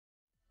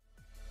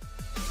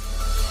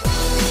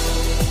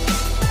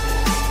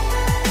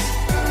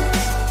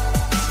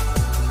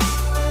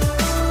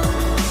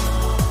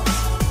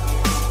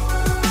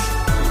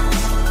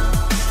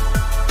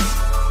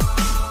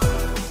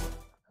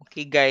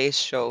guys,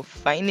 so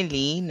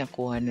finally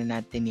nakuha na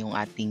natin yung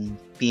ating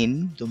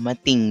PIN.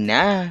 Dumating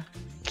na.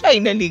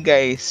 Finally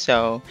guys.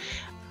 So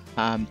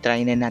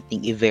try na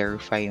nating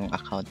i-verify yung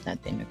account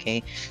natin, okay?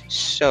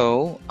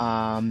 So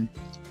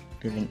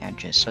billing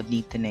address. So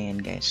dito na yan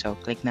guys. So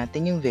click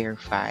natin yung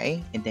verify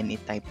and then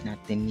i-type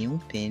natin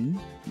yung PIN.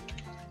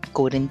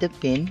 Code in the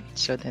PIN.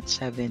 So that's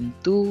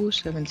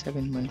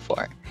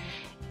 727714.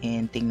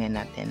 And tingnan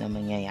natin ang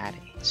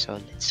mangyayari.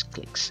 So let's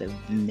click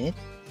submit.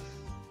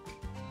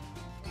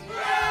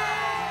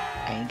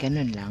 Ay,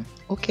 ganun lang.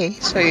 Okay,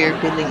 so your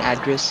billing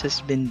address has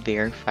been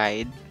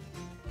verified.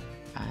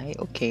 Ay,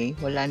 okay.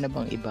 Wala na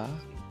bang iba?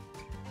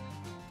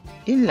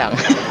 Yun lang.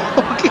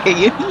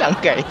 Okay, yun lang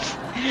guys.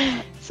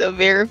 So,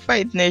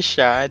 verified na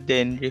siya.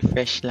 Then,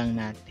 refresh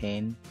lang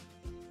natin.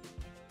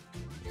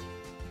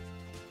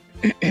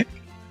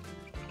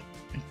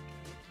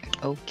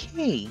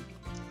 Okay.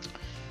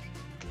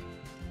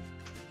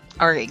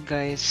 Alright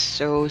guys,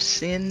 so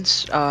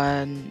since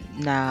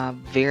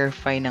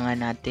na-verify na nga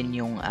natin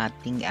yung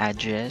ating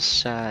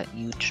address sa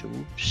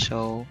YouTube,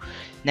 so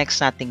next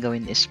natin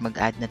gawin is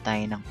mag-add na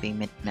tayo ng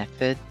payment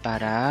method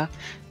para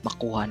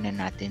makuha na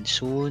natin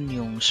soon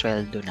yung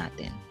sweldo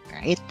natin.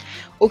 Right?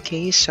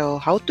 Okay, so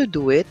how to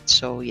do it?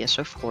 So yes,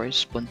 of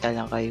course, punta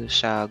lang kayo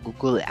sa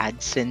Google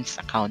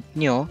AdSense account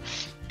nyo.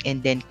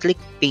 And then click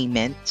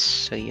payments.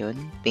 So yun,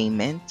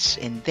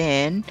 payments. And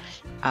then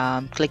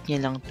click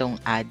nyo lang tong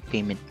add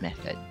payment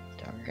method.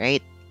 Alright.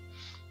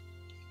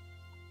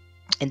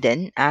 And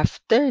then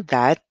after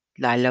that,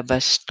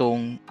 lalabas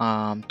tong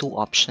two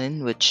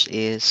option, which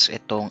is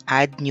itong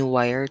add new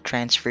wire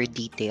transfer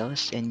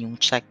details and yung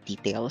check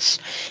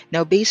details.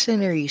 Now based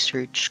on the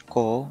research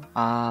ko,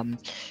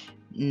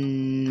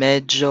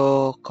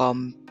 medyo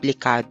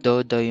komplikado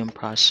daw yung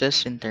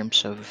process in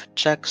terms of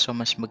check. So,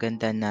 mas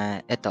maganda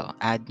na ito,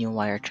 add new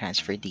wire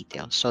transfer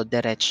details. So,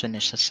 diretso na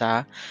siya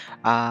sa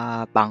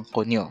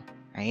bangko nyo.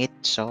 Right?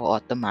 So,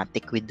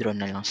 automatic withdraw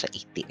na lang sa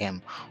ATM.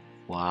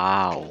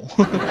 Wow!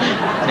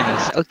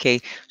 Nice.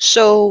 Okay.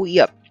 So,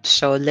 yep.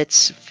 So,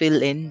 let's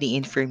fill in the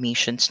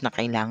informations na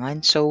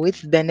kailangan. So, with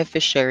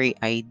beneficiary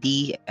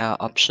ID,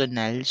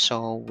 optional.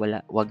 So,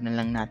 wag na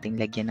lang nating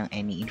lagyan ng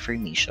any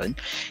information.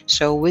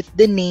 So, with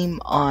the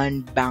name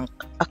on bank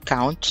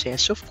account,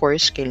 yes, of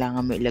course,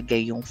 kailangan mo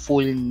ilagay yung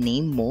full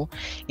name mo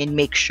and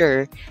make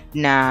sure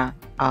na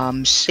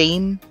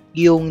same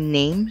yung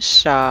name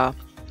sa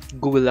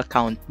Google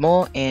account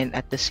mo and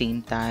at the same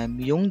time,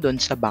 yung dun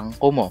sa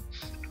bangko mo.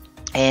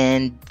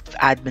 And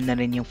add mo na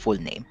rin yung full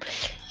name.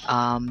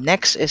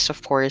 Next is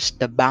of course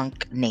the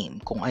bank name,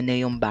 kung ano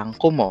yung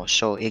bangko mo.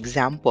 So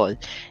example,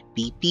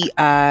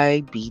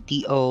 BPI,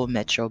 BDO,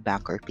 Metro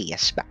Bank, or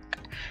PS Bank.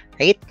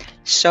 Right?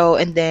 So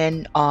and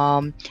then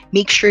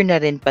make sure na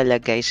rin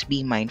pala guys,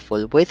 be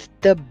mindful with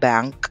the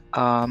bank.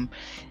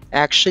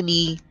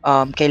 Actually,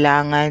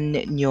 kailangan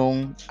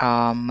nyong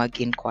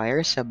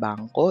mag-inquire sa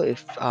bangko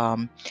if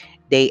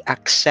they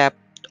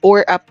accept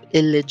or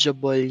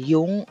eligible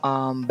yung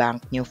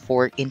bank nyo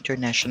for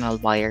international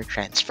wire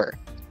transfer.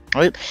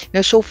 Right?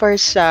 Now, so far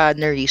sa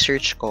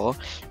na-research ko,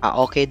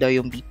 okay daw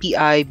yung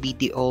BPI,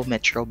 BDO,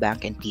 Metro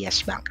Bank, and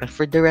PS Bank. And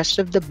for the rest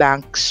of the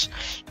banks,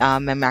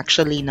 I'm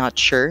actually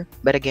not sure.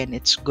 But again,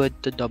 it's good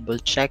to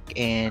double check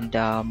and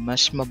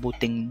mas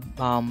mabuting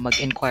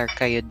mag-inquire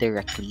kayo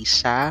directly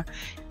sa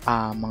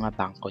mga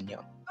bangko nyo.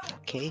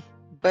 Okay?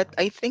 But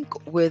I think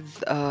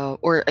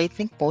I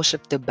think most of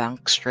the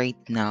banks right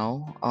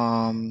now,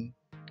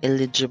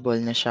 eligible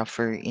na siya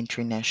for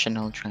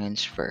international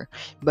transfer.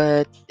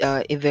 But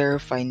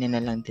i-verify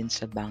na lang din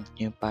sa bank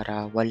nyo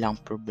para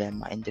walang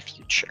problema in the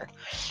future.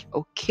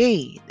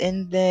 Okay,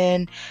 and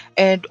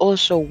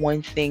also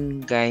one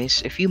thing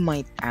guys, if you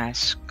might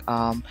ask,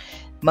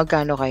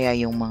 magkano kaya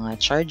yung mga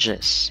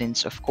charges?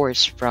 Since of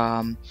course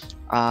from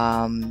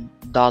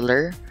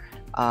dollar,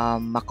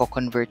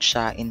 mako-convert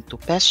siya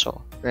into peso,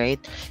 right?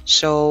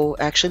 So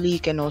actually you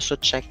can also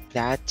check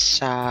that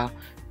sa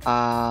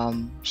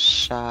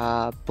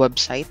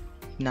website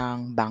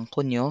ng bangko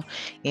nyo.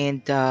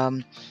 And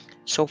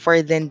so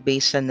far then,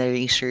 based on the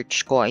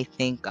research ko, I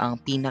think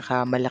ang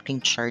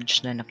pinakamalaking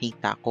charge na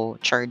nakita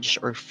ko, charge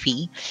or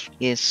fee,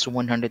 is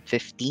 150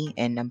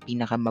 and ang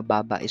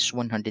pinakamababa is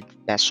 100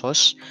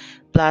 pesos.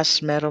 Plus,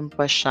 meron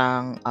pa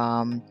siyang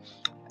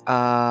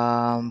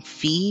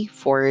fee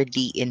for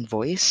the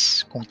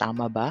invoice, kung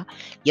tama ba?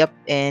 Yep,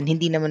 and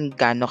hindi naman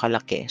gaano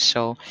kalaki.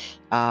 So,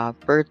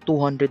 per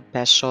 200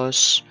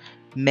 pesos,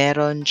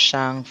 meron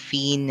siyang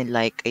fee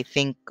like I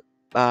think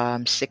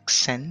 6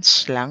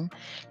 cents lang.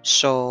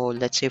 So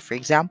let's say for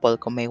example,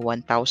 kung may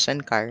 1,000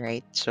 ka,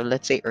 right? So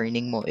let's say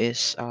earning mo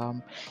is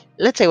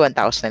let's say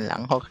 1,000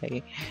 lang,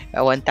 okay?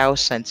 1,000,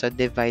 so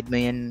divide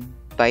mo yan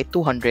by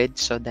 200,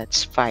 so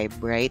that's 5,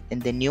 right?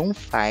 And then yung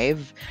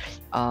 5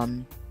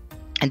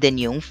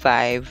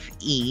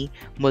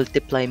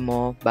 multiply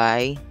mo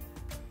by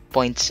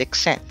 0.6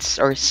 cents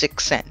or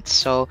 6 cents.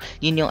 So,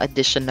 yun yung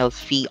additional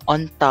fee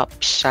on top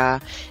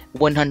sa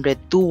 100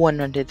 to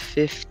 150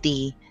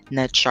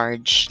 na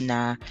charge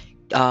na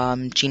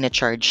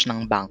china-charge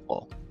ng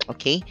bangko.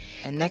 Okay?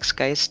 And next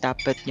guys,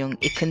 dapat yung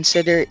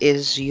i-consider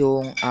is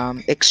yung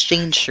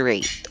exchange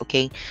rate.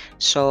 Okay?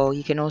 So,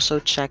 you can also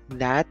check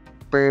that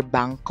per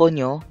bangko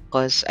nyo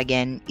because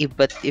again,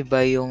 iba't iba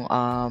yung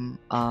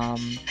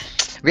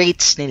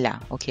rates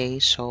nila.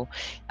 Okay? So,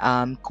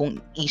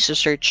 kung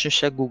i-search nyo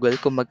sa Google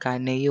kung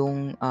magkano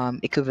yung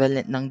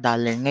equivalent ng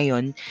dollar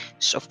ngayon,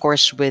 so of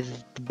course with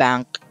the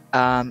bank,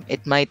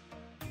 it might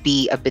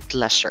be a bit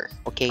lesser.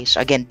 Okay? So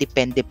again,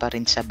 depende pa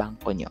rin sa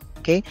bangko nyo.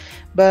 Okay?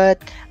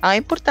 But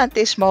ang importante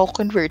is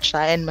mako-convert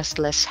siya and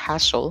mas less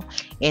hassle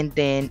and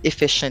then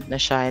efficient na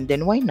siya and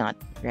then why not?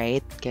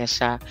 Right?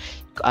 Kesa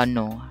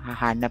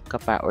hahanap ka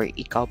pa or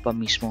ikaw pa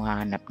mismo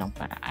hahanap ng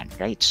paraan.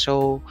 Right?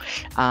 So,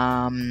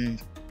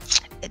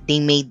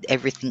 they made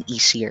everything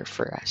easier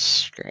for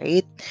us.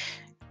 Right?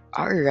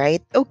 All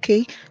right.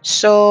 Okay.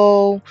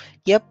 So,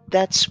 yep,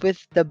 that's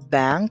with the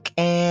bank.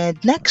 And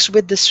next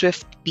with the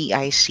Swift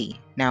PIC.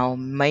 Now,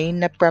 may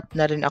na-prep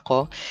na rin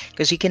ako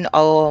because you can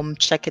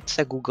check it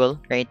sa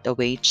Google right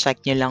away.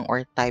 Check nyo lang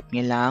or type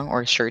nyo lang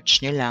or search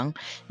nyo lang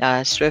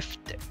Swift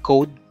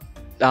code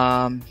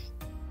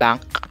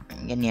bank,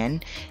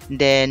 ganyan.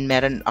 Then,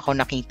 meron ako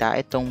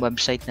nakita itong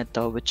website na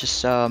to which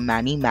is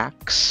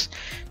Max.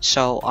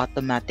 So,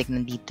 automatic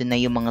nandito na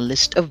yung mga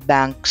list of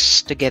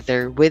banks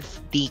together with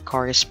the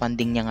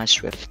corresponding niya nga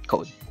Swift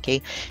code.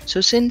 Okay? So,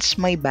 since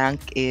my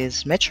bank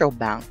is Metro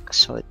Bank,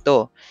 so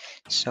ito.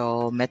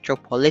 So,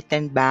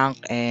 Metropolitan Bank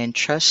and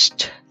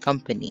Trust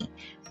Company.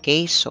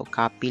 Okay? So,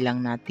 copy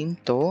lang natin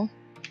to.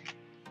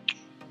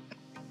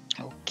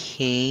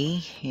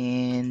 Okay.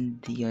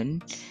 And yun.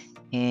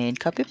 And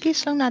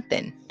copy-paste lang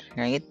natin.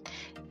 Right?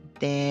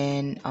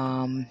 Then,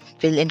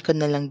 fill in ko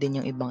na lang din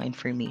yung ibang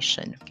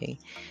information.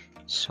 Okay?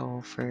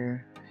 So,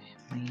 for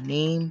my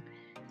name,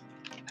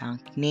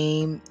 bank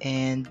name,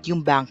 and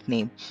yung bank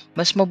name.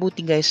 Mas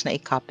mabuti guys na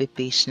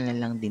i-copy-paste na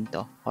lang din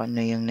to. Kung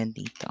ano yung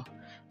nandito.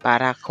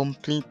 Para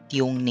complete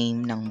yung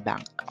name ng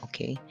bank.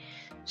 Okay?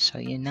 So,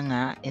 yun na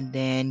nga. And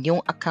then,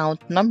 yung account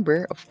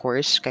number, of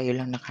course, kayo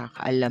lang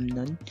nakakaalam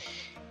nun.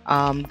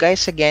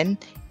 Guys, again,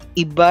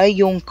 iba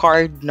yung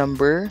card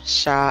number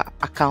sa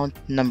account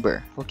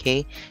number.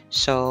 Okay?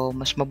 So,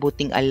 mas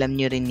mabuting alam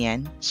nyo rin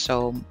yan.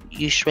 So,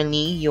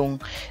 usually,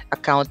 yung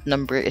account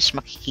number is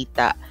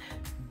makikita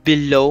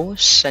below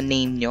sa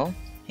name nyo.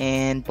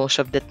 And most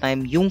of the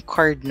time, yung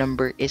card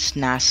number is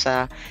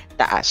nasa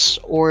taas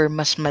or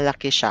mas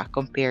malaki siya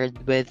compared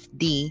with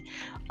the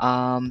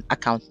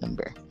account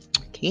number.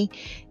 Okay?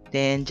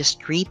 Then,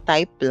 just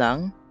retype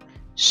lang.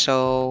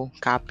 So,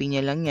 copy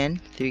nyo lang yan.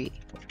 3.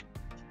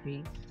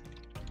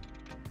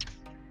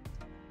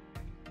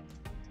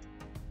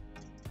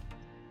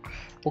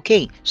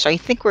 Okay, so I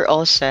think we're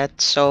all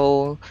set.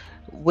 So,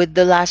 with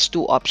the last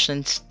two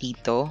options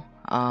dito,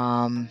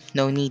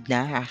 no need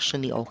na.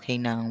 Actually, okay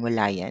nang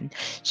wala yan.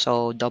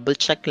 So, double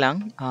check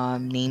lang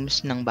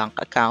names ng bank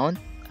account,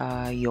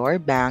 your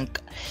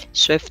bank,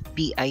 Swift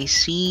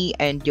BIC,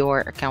 and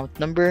your account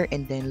number,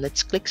 and then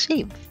let's click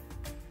save.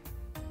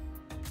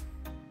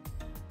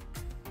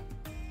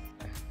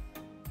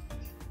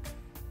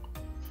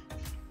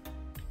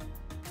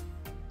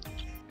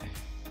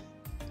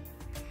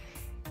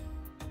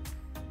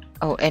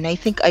 Oh, and I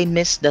think I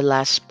missed the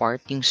last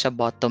part, yung sa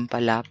bottom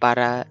pala,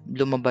 para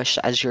lumabas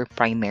siya as your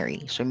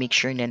primary. So, make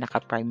sure na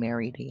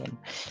naka-primary rin.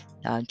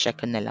 Check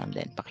ko na lang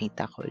din.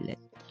 Pakita ko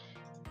ulit.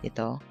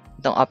 Itong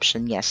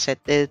option, yes. Set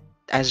it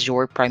as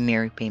your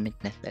primary payment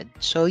method.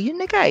 So,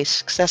 yun na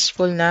guys.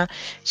 Successful na.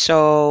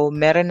 So,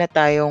 meron na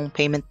tayong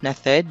payment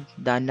method.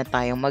 Done na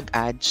tayong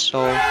mag-add.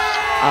 So,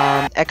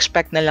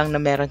 expect na lang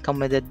na meron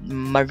kang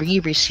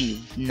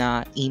ma-receive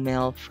na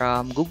email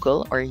from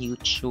Google or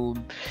YouTube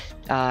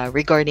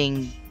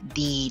regarding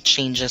the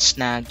changes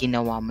na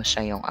ginawa mo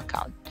sa iyong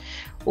account.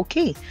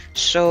 Okay,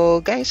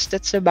 so guys,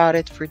 that's about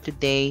it for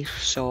today.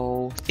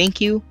 So thank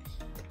you,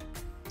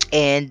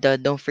 and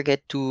don't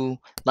forget to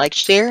like,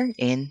 share,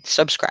 and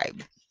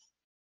subscribe.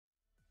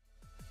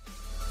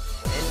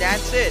 And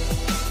that's it.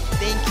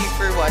 Thank you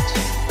for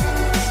watching.